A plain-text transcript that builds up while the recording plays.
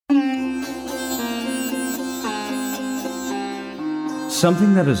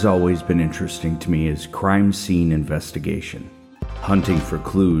Something that has always been interesting to me is crime scene investigation. Hunting for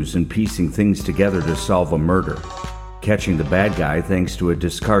clues and piecing things together to solve a murder. Catching the bad guy thanks to a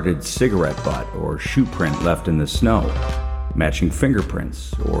discarded cigarette butt or shoe print left in the snow. Matching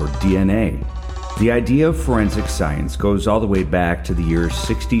fingerprints or DNA. The idea of forensic science goes all the way back to the year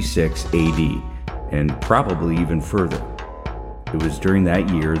 66 AD, and probably even further. It was during that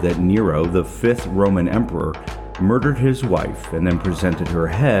year that Nero, the 5th Roman emperor, murdered his wife and then presented her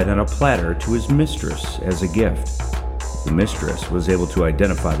head on a platter to his mistress as a gift. The mistress was able to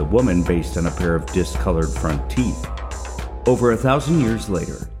identify the woman based on a pair of discolored front teeth. Over 1,000 years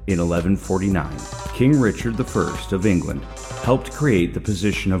later, in 1149, King Richard I of England helped create the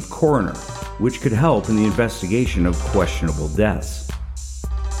position of coroner, which could help in the investigation of questionable deaths.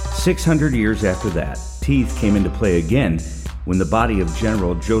 600 years after that, teeth came into play again when the body of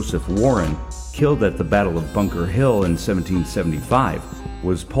General Joseph Warren, killed at the Battle of Bunker Hill in 1775,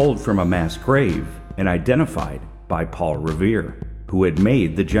 was pulled from a mass grave and identified by Paul Revere, who had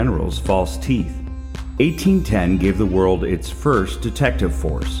made the general's false teeth. 1810 gave the world its first detective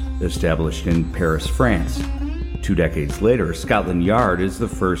force, established in Paris, France. 2 decades later, Scotland Yard is the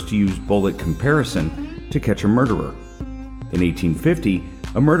first to use bullet comparison to catch a murderer. In 1850,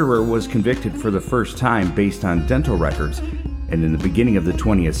 a murderer was convicted for the first time based on dental records, and in the beginning of the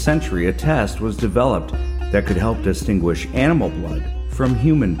 20th century, a test was developed that could help distinguish animal blood from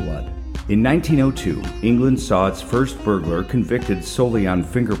human blood. In 1902, England saw its first burglar convicted solely on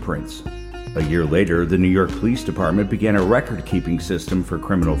fingerprints. A year later, the New York Police Department began a record-keeping system for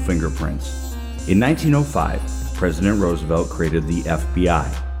criminal fingerprints. In 1905, President Roosevelt created the FBI.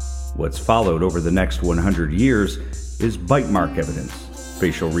 What's followed over the next 100 years is bite mark evidence,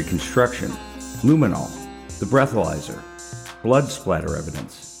 facial reconstruction, luminol, the breathalyzer, blood splatter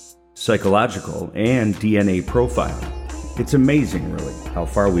evidence, psychological and DNA profiling. It's amazing, really, how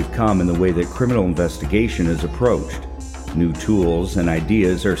far we've come in the way that criminal investigation is approached. New tools and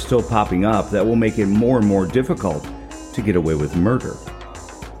ideas are still popping up that will make it more and more difficult to get away with murder.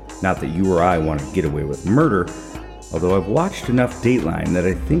 Not that you or I want to get away with murder, although I've watched enough Dateline that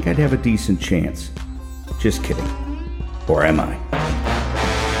I think I'd have a decent chance. Just kidding. Or am I?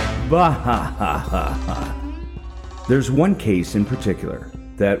 Bah ha ha ha ha. There's one case in particular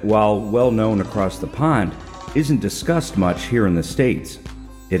that, while well known across the pond, isn't discussed much here in the States.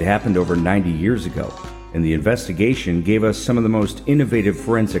 It happened over 90 years ago, and the investigation gave us some of the most innovative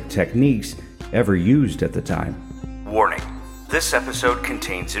forensic techniques ever used at the time. Warning: this episode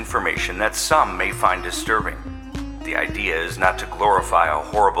contains information that some may find disturbing. The idea is not to glorify a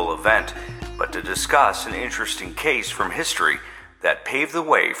horrible event, but to discuss an interesting case from history that paved the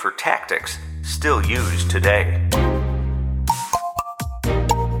way for tactics still used today.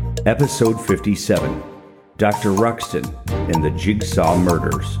 Episode 57, Dr. Ruxton and the Jigsaw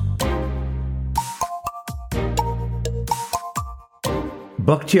Murders.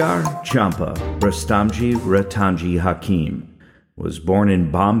 Bakhtiar Champa Rustamji Ratanji Hakim was born in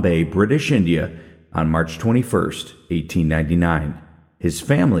Bombay, British India on March 21st, 1899. His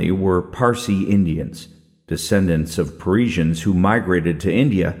family were Parsi Indians, descendants of Parisians who migrated to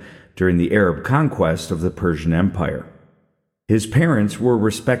India during the Arab conquest of the Persian Empire. His parents were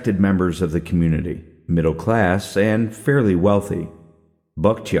respected members of the community, middle class and fairly wealthy.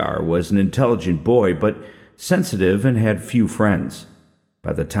 Bakhtiar was an intelligent boy, but sensitive and had few friends.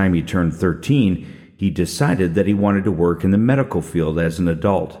 By the time he turned 13, he decided that he wanted to work in the medical field as an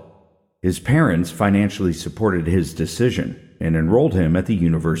adult. His parents financially supported his decision and enrolled him at the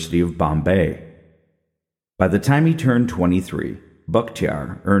University of Bombay. By the time he turned 23,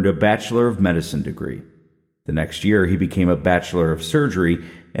 Bakhtiar earned a Bachelor of Medicine degree. The next year, he became a Bachelor of Surgery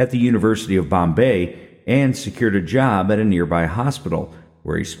at the University of Bombay and secured a job at a nearby hospital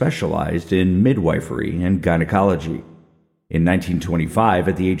where he specialized in midwifery and gynecology. In 1925,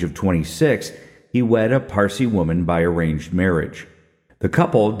 at the age of 26, he wed a Parsi woman by arranged marriage. The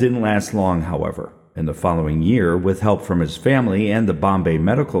couple didn't last long, however. In the following year, with help from his family and the Bombay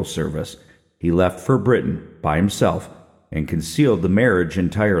Medical Service, he left for Britain by himself and concealed the marriage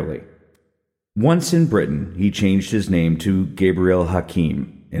entirely. Once in Britain, he changed his name to Gabriel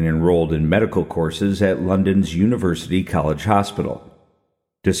Hakim and enrolled in medical courses at London's University College Hospital.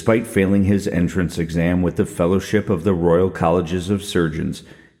 Despite failing his entrance exam with the Fellowship of the Royal Colleges of Surgeons,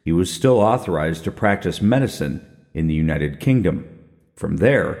 he was still authorized to practice medicine in the United Kingdom. From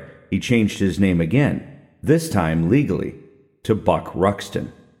there, he changed his name again, this time legally, to Buck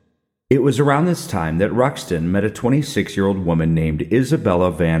Ruxton. It was around this time that Ruxton met a 26-year-old woman named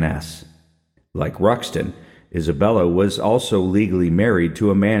Isabella Van Ness. Like Ruxton, Isabella was also legally married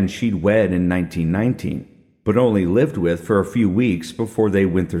to a man she'd wed in 1919. but only lived with for a few weeks before they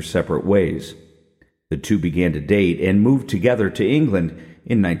went their separate ways. The two began to date and moved together to England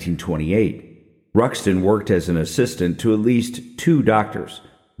in 1928. Ruxton worked as an assistant to at least 2 doctors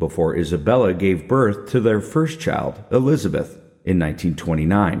before Isabella gave birth to their first child, Elizabeth, in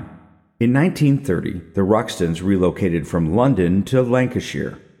 1929. In 1930, the Ruxtons relocated from London to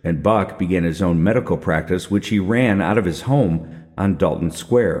Lancashire, and Buck began his own medical practice, which he ran out of his home on Dalton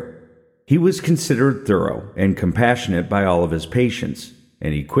Square. He was considered thorough and compassionate by all of his patients,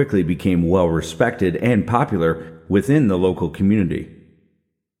 and he quickly became well-respected and popular within the local community.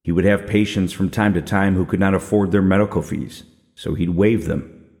 He would have patients from time to time who could not afford their medical fees, so he'd waive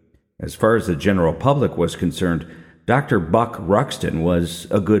them. As far as the general public was concerned, Dr. Buck Ruxton was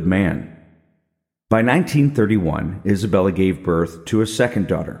a good man. By 1931, Isabella gave birth to a second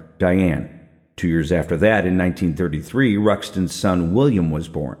daughter, Diane. 2 years after that, in 1933, Ruxton's son William was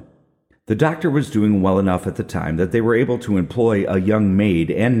born. The doctor was doing well enough at the time that they were able to employ a young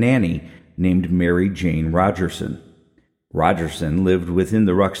maid and nanny named Mary Jane Rogerson. Rogerson lived within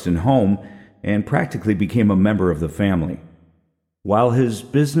the Ruxton home and practically became a member of the family. While his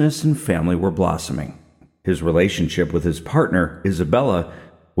business and family were blossoming, his relationship with his partner, Isabella,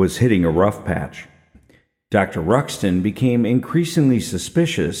 was hitting a rough patch. Dr. Ruxton became increasingly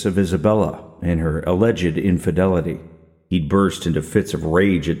suspicious of Isabella and her alleged infidelity. He'd burst into fits of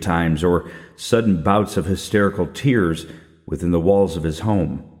rage at times or sudden bouts of hysterical tears within the walls of his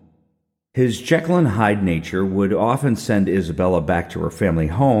home. His Jekyll and Hyde nature would often send Isabella back to her family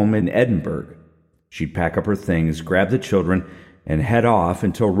home in Edinburgh. She'd pack up her things, grab the children, and head off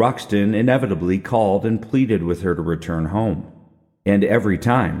until Ruxton inevitably called and pleaded with her to return home. And every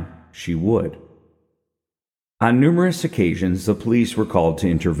time, she would. On numerous occasions, the police were called to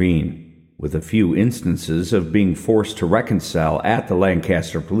intervene, with a few instances of being forced to reconcile at the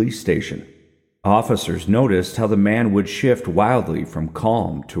Lancaster police station. Officers noticed how the man would shift wildly from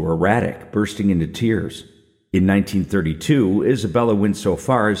calm to erratic, bursting into tears. In 1932, Isabella went so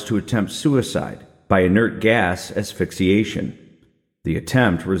far as to attempt suicide by inert gas asphyxiation. The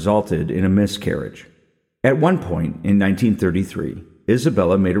attempt resulted in a miscarriage. At one point in 1933,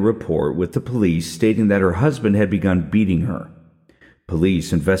 Isabella made a report with the police stating that her husband had begun beating her.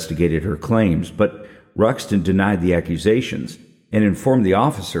 Police investigated her claims, but Ruxton denied the accusations and informed the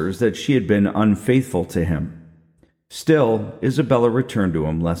officers that she had been unfaithful to him. Still, Isabella returned to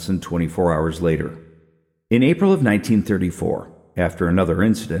him less than 24 hours later. In April of 1934, after another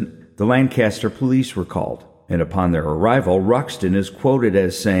incident, the Lancaster police were called, and upon their arrival, Ruxton is quoted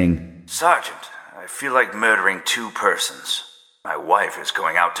as saying, "Sergeant, I feel like murdering 2 persons. My wife is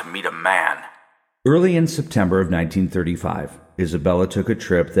going out to meet a man." Early in September of 1935, Isabella took a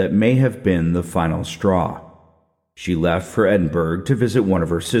trip that may have been the final straw. She left for Edinburgh to visit one of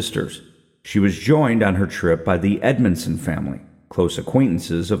her sisters. She was joined on her trip by the Edmondson family, close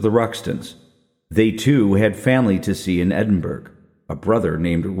acquaintances of the Ruxtons. They too had family to see in Edinburgh, a brother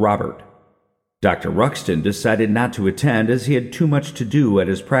named Robert. Dr. Ruxton decided not to attend as he had too much to do at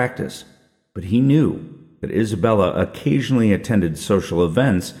his practice, but he knew that Isabella occasionally attended social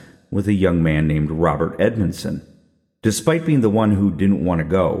events with a young man named Robert Edmondson. Despite being the one who didn't want to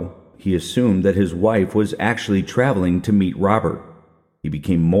go, he assumed that his wife was actually traveling to meet Robert. He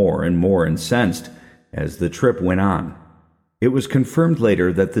became more and more incensed as the trip went on. It was confirmed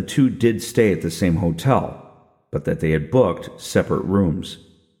later that the two did stay at the same hotel, but that they had booked separate rooms.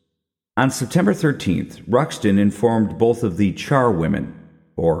 On September 13th, Ruxton informed both of the charwomen,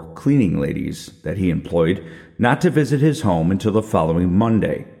 or cleaning ladies, that he employed not to visit his home until the following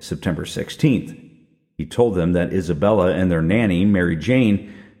Monday, September 16th. He told them that Isabella and their nanny, Mary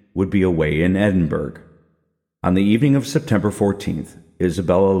Jane, would be away in Edinburgh. On the evening of September 14th,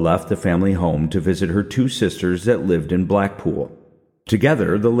 Isabella left the family home to visit her 2 sisters that lived in Blackpool.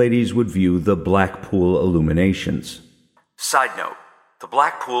 Together, the ladies would view the Blackpool Illuminations. Side note, the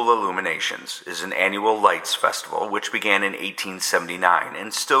Blackpool Illuminations is an annual lights festival which began in 1879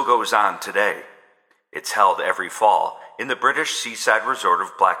 and still goes on today. It's held every fall in the British seaside resort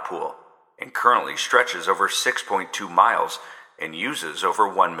of Blackpool and currently stretches over 6.2 miles and uses over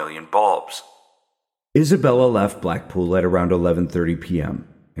 1 million bulbs. Isabella left Blackpool at around 11:30 p.m.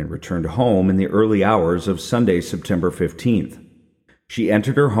 and returned home in the early hours of Sunday, September 15th. She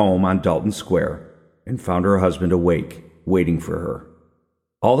entered her home on Dalton Square and found her husband awake, waiting for her.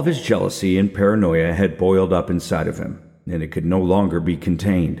 All of his jealousy and paranoia had boiled up inside of him, and it could no longer be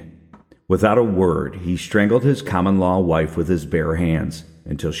contained. Without a word, he strangled his common-law wife with his bare hands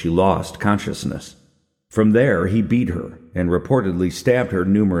until she lost consciousness. From there, he beat her and reportedly stabbed her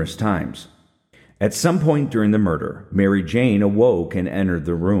numerous times. At some point during the murder, Mary Jane awoke and entered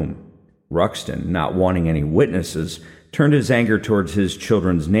the room. Ruxton, not wanting any witnesses, turned his anger towards his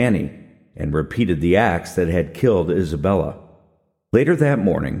children's nanny and repeated the acts that had killed Isabella. Later that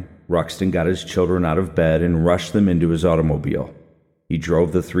morning, Ruxton got his children out of bed and rushed them into his automobile. He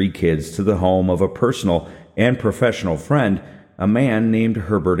drove the 3 kids to the home of a personal and professional friend, a man named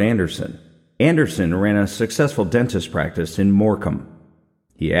Herbert Anderson. Anderson ran a successful dentist practice in Morecambe.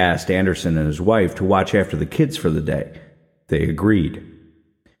 He asked Anderson and his wife to watch after the kids for the day. They agreed.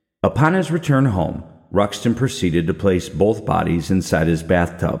 Upon his return home, Ruxton proceeded to place both bodies inside his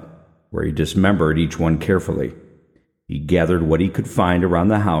bathtub, where he dismembered each one carefully. He gathered what he could find around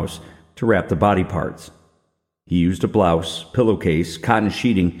the house to wrap the body parts. He used a blouse, pillowcase, cotton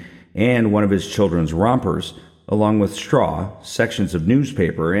sheeting, and one of his children's rompers, along with straw, sections of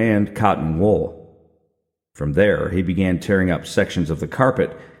newspaper, and cotton wool. From there, he began tearing up sections of the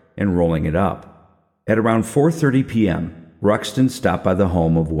carpet and rolling it up. At around 4:30 p.m., Ruxton stopped by the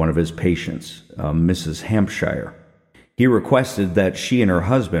home of one of his patients, Mrs. Hampshire. He requested that she and her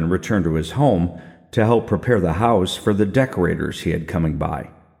husband return to his home to help prepare the house for the decorators he had coming by.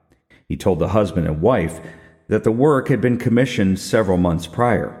 He told the husband and wife that the work had been commissioned several months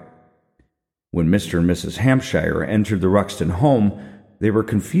prior. When Mr. and Mrs. Hampshire entered the Ruxton home, they were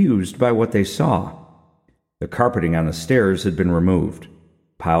confused by what they saw. The carpeting on the stairs had been removed.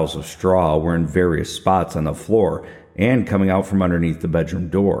 Piles of straw were in various spots on the floor and coming out from underneath the bedroom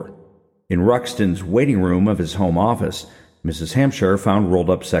door. In Ruxton's waiting room of his home office, Mrs. Hampshire found rolled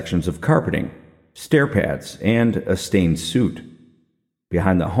up sections of carpeting, stair pads, and a stained suit.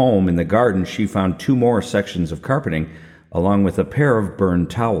 Behind the home in the garden, she found 2 more sections of carpeting, along with a pair of burned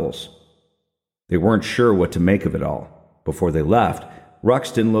towels. They weren't sure what to make of it all. Before they left,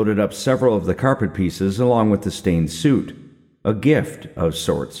 Ruxton loaded up several of the carpet pieces along with the stained suit, a gift of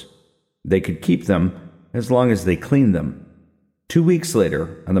sorts. They could keep them as long as they cleaned them. 2 weeks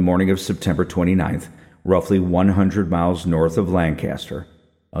later, on the morning of September 29th, roughly 100 miles north of Lancaster,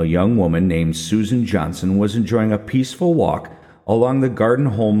 a young woman named Susan Johnson was enjoying a peaceful walk along the Garden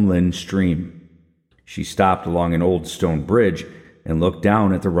Home Lynn stream. She stopped along an old stone bridge and looked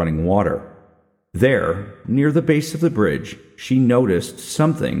down at the running water. There, near the base of the bridge, she noticed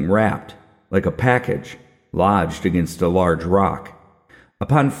something wrapped, like a package, lodged against a large rock.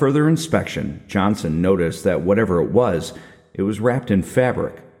 Upon further inspection, Johnson noticed that whatever it was wrapped in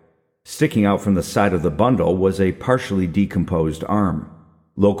fabric. Sticking out from the side of the bundle was a partially decomposed arm.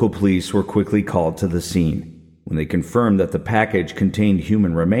 Local police were quickly called to the scene. When they confirmed that the package contained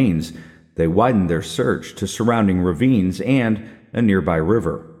human remains, they widened their search to surrounding ravines and a nearby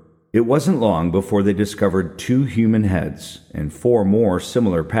river. It wasn't long before they discovered 2 human heads and 4 more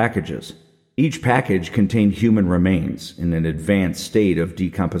similar packages. Each package contained human remains in an advanced state of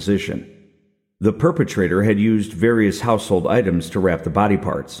decomposition. The perpetrator had used various household items to wrap the body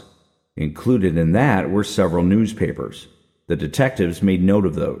parts. Included in that were several newspapers. The detectives made note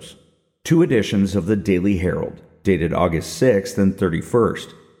of those. 2 editions of the Daily Herald, dated August 6th and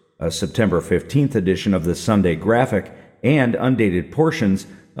 31st, a September 15th edition of the Sunday Graphic, and undated portions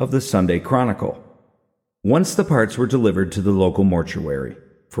of the Sunday Chronicle. Once the parts were delivered to the local mortuary,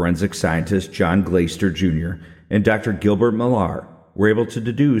 forensic scientist John Glaister Jr. and Dr. Gilbert Millar were able to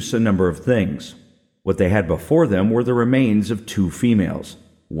deduce a number of things. What they had before them were the remains of 2 females,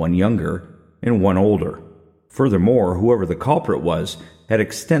 one younger and one older. Furthermore, whoever the culprit was had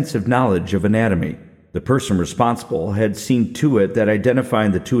extensive knowledge of anatomy. The person responsible had seen to it that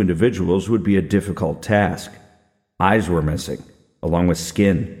identifying the 2 individuals would be a difficult task. Eyes were missing, along with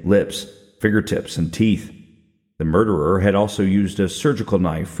skin, lips, fingertips, and teeth. The murderer had also used a surgical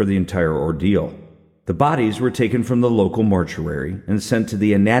knife for the entire ordeal. The bodies were taken from the local mortuary and sent to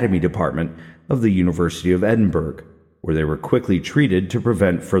the anatomy department of the University of Edinburgh, where they were quickly treated to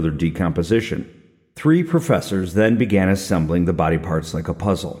prevent further decomposition. 3 professors then began assembling the body parts like a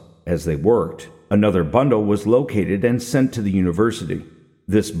puzzle. As they worked, another bundle was located and sent to the university.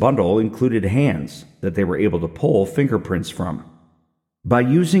 This bundle included hands that they were able to pull fingerprints from. By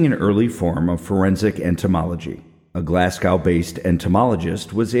using an early form of forensic entomology, a Glasgow-based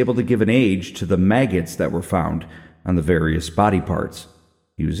entomologist was able to give an age to the maggots that were found on the various body parts.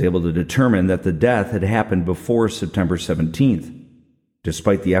 He was able to determine that the death had happened before September 17th.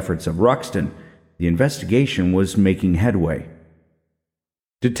 Despite the efforts of Ruxton, the investigation was making headway.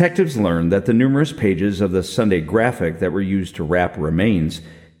 Detectives learned that the numerous pages of the Sunday Graphic that were used to wrap remains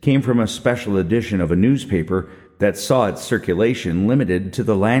came from a special edition of a newspaper that saw its circulation limited to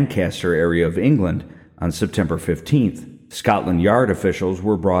the Lancaster area of England on September 15th. Scotland Yard officials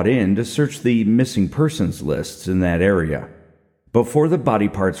were brought in to search the missing persons lists in that area. Before the body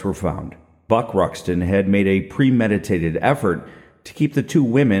parts were found, Buck Ruxton had made a premeditated effort to keep the two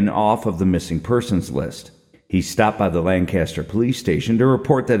women off of the missing persons list. He stopped by the Lancaster police station to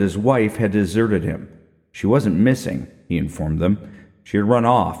report that his wife had deserted him. She wasn't missing, he informed them. She had run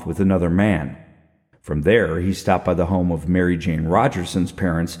off with another man. From there, he stopped by the home of Mary Jane Rogerson's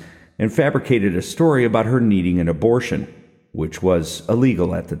parents and fabricated a story about her needing an abortion, which was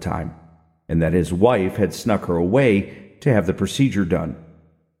illegal at the time, and that his wife had snuck her away to have the procedure done.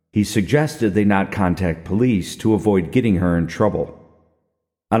 He suggested they not contact police to avoid getting her in trouble.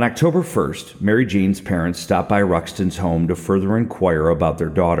 On October 1st, Mary Jane's parents stopped by Ruxton's home to further inquire about their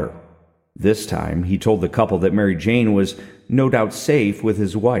daughter. This time, he told the couple that Mary Jane was no doubt safe with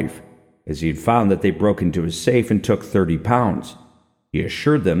his wife, as he had found that they broke into his safe and took 30 pounds. He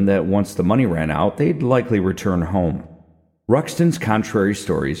assured them that once the money ran out, they'd likely return home. Ruxton's contrary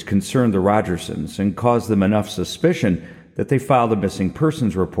stories concerned the Rogersons and caused them enough suspicion that they filed a missing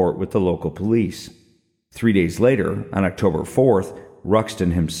persons report with the local police. 3 days later, on October 4th,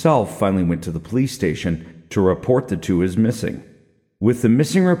 Ruxton himself finally went to the police station to report the two as missing. With the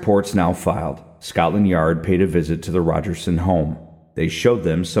missing reports now filed, Scotland Yard paid a visit to the Rogerson home. They showed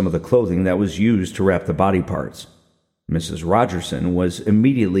them some of the clothing that was used to wrap the body parts. Mrs. Rogerson was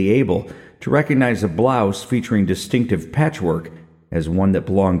immediately able to recognize a blouse featuring distinctive patchwork as one that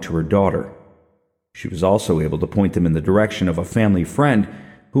belonged to her daughter. She was also able to point them in the direction of a family friend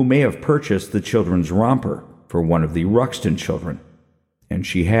who may have purchased the children's romper for one of the Ruxton children. And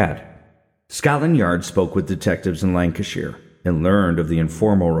she had. Scotland Yard spoke with detectives in Lancashire and learned of the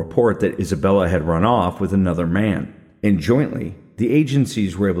informal report that Isabella had run off with another man. And jointly, the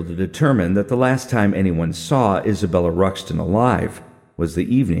agencies were able to determine that the last time anyone saw Isabella Ruxton alive was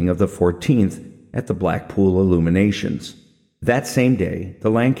the evening of the 14th at the Blackpool Illuminations. That same day, the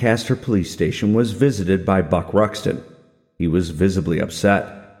Lancaster police station was visited by Buck Ruxton. He was visibly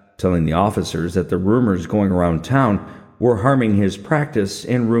upset, telling the officers that the rumors going around town were harming his practice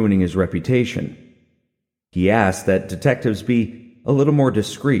and ruining his reputation. He asked that detectives be a little more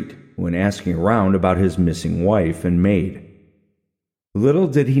discreet when asking around about his missing wife and maid. Little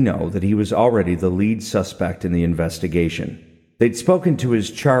did he know that he was already the lead suspect in the investigation. They'd spoken to his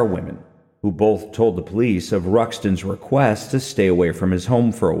charwomen, who both told the police of Ruxton's request to stay away from his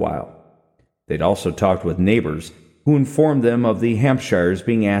home for a while. They'd also talked with neighbors, who informed them of the Hampshires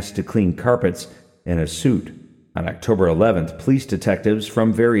being asked to clean carpets in a suit. On October 11th, police detectives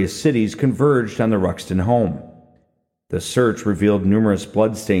from various cities converged on the Ruxton home. The search revealed numerous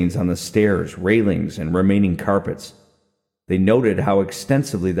bloodstains on the stairs, railings, and remaining carpets. They noted how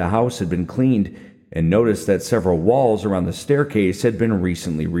extensively the house had been cleaned and noticed that several walls around the staircase had been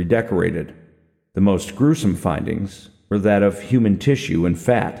recently redecorated. The most gruesome findings were that of human tissue and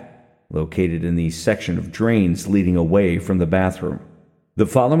fat, located in the section of drains leading away from the bathroom. The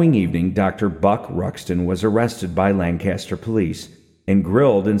following evening, Dr. Buck Ruxton was arrested by Lancaster police and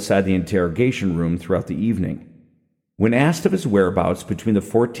grilled inside the interrogation room throughout the evening. When asked of his whereabouts between the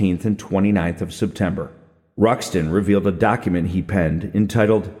 14th and 29th of September, Ruxton revealed a document he penned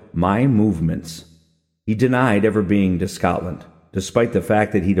entitled My Movements. He denied ever being to Scotland, despite the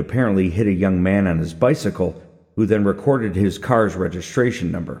fact that he'd apparently hit a young man on his bicycle who then recorded his car's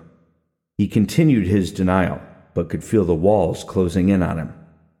registration number. He continued his denial, but could feel the walls closing in on him.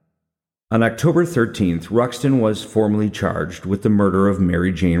 On October 13th, Ruxton was formally charged with the murder of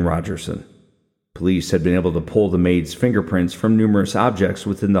Mary Jane Rogerson. Police had been able to pull the maid's fingerprints from numerous objects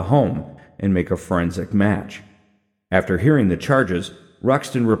within the home and make a forensic match. After hearing the charges,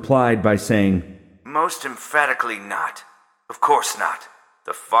 Ruxton replied by saying, "Most emphatically not. Of course not.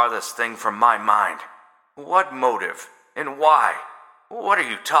 The farthest thing from my mind. What motive? And why? What are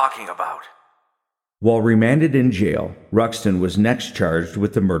you talking about?" While remanded in jail, Ruxton was next charged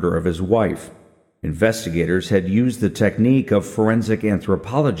with the murder of his wife. Investigators had used the technique of forensic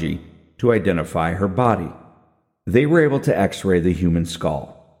anthropology to identify her body. They were able to x-ray the human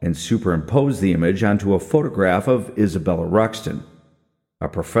skull and superimpose the image onto a photograph of Isabella Ruxton. A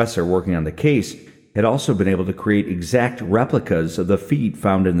professor working on the case had also been able to create exact replicas of the feet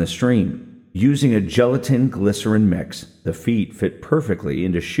found in the stream. Using a gelatin-glycerin mix, the feet fit perfectly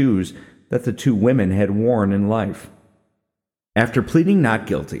into shoes that the two women had worn in life. After pleading not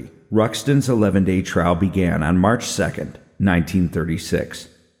guilty, Ruxton's 11-day trial began on March 2nd, 1936.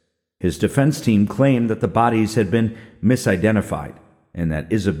 His defense team claimed that the bodies had been misidentified and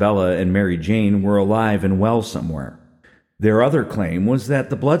that Isabella and Mary Jane were alive and well somewhere. Their other claim was that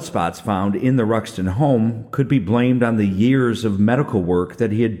the blood spots found in the Ruxton home could be blamed on the years of medical work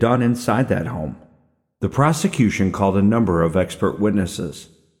that he had done inside that home. The prosecution called a number of expert witnesses,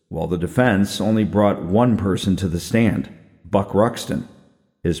 while the defense only brought one person to the stand, Buck Ruxton.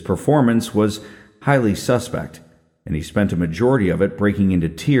 His performance was highly suspect, and he spent a majority of it breaking into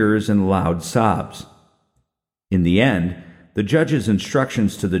tears and loud sobs. In the end, the judge's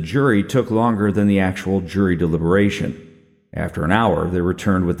instructions to the jury took longer than the actual jury deliberation. After an hour, they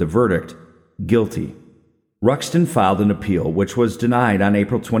returned with the verdict, guilty. Ruxton filed an appeal, which was denied on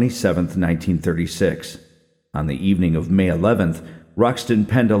April 27, 1936. On the evening of May 11th, Ruxton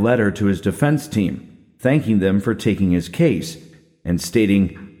penned a letter to his defense team, thanking them for taking his case, and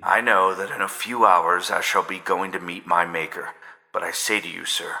stating, "I know that in a few hours I shall be going to meet my Maker, but I say to you,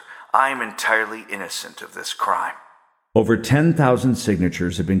 sir, I am entirely innocent of this crime." Over 10,000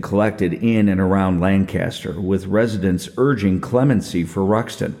 signatures have been collected in and around Lancaster, with residents urging clemency for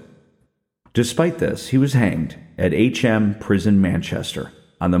Ruxton. Despite this, he was hanged at HM Prison, Manchester,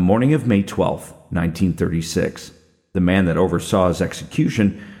 on the morning of May 12, 1936. The man that oversaw his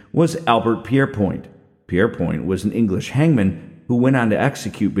execution was Albert Pierrepoint. Pierrepoint was an English hangman who went on to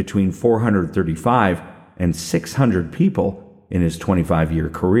execute between 435 and 600 people in his 25-year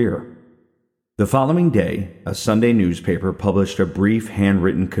career. The following day, a Sunday newspaper published a brief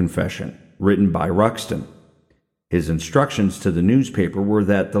handwritten confession written by Ruxton. His instructions to the newspaper were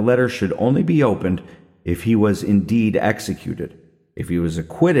that the letter should only be opened if he was indeed executed. If he was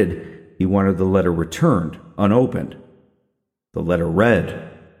acquitted, he wanted the letter returned, unopened. The letter read,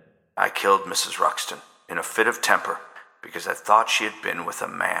 "I killed Mrs. Ruxton in a fit of temper because I thought she had been with a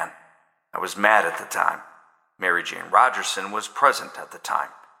man. I was mad at the time. Mary Jane Rogerson was present at the time.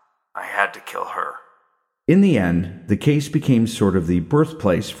 I had to kill her." In the end, the case became sort of the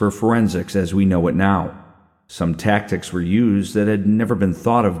birthplace for forensics as we know it now. Some tactics were used that had never been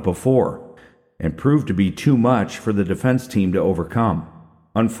thought of before, and proved to be too much for the defense team to overcome.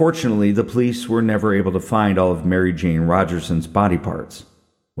 Unfortunately, the police were never able to find all of Mary Jane Rogerson's body parts.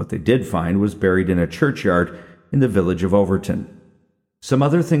 What they did find was buried in a churchyard in the village of Overton. Some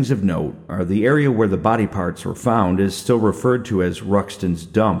other things of note are the area where the body parts were found is still referred to as Ruxton's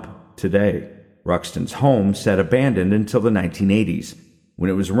Dump today. Ruxton's home sat abandoned until the 1980s, when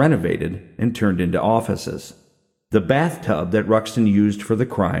it was renovated and turned into offices. The bathtub that Ruxton used for the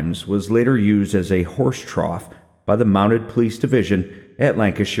crimes was later used as a horse trough by the Mounted Police Division at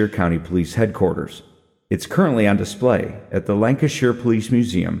Lancashire County Police Headquarters. It's currently on display at the Lancashire Police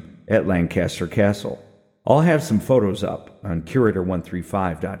Museum at Lancaster Castle. I'll have some photos up on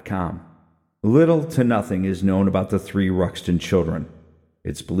Curator135.com. Little to nothing is known about the three Ruxton children.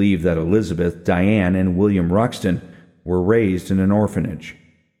 It's believed that Elizabeth, Diane, and William Ruxton were raised in an orphanage.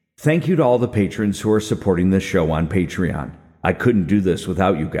 Thank you to all the patrons who are supporting this show on Patreon. I couldn't do this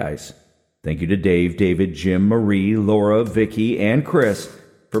without you guys. Thank you to Dave, David, Jim, Marie, Laura, Vicky, and Chris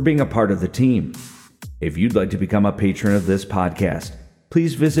for being a part of the team. If you'd like to become a patron of this podcast,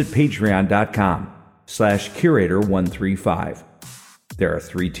 please visit patreon.com/curator135. There are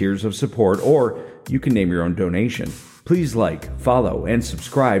 3 tiers of support, or you can name your own donation. Please like, follow, and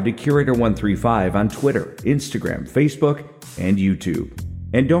subscribe to Curator135 on Twitter, Instagram, Facebook, and YouTube.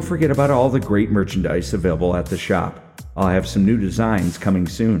 And don't forget about all the great merchandise available at the shop. I'll have some new designs coming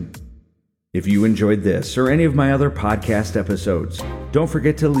soon. If you enjoyed this or any of my other podcast episodes, don't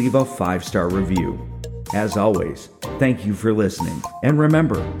forget to leave a 5-star review. As always, thank you for listening. And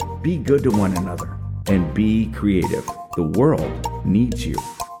remember, be good to one another and be creative. The world needs you.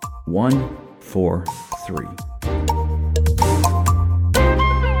 1, 4, 3.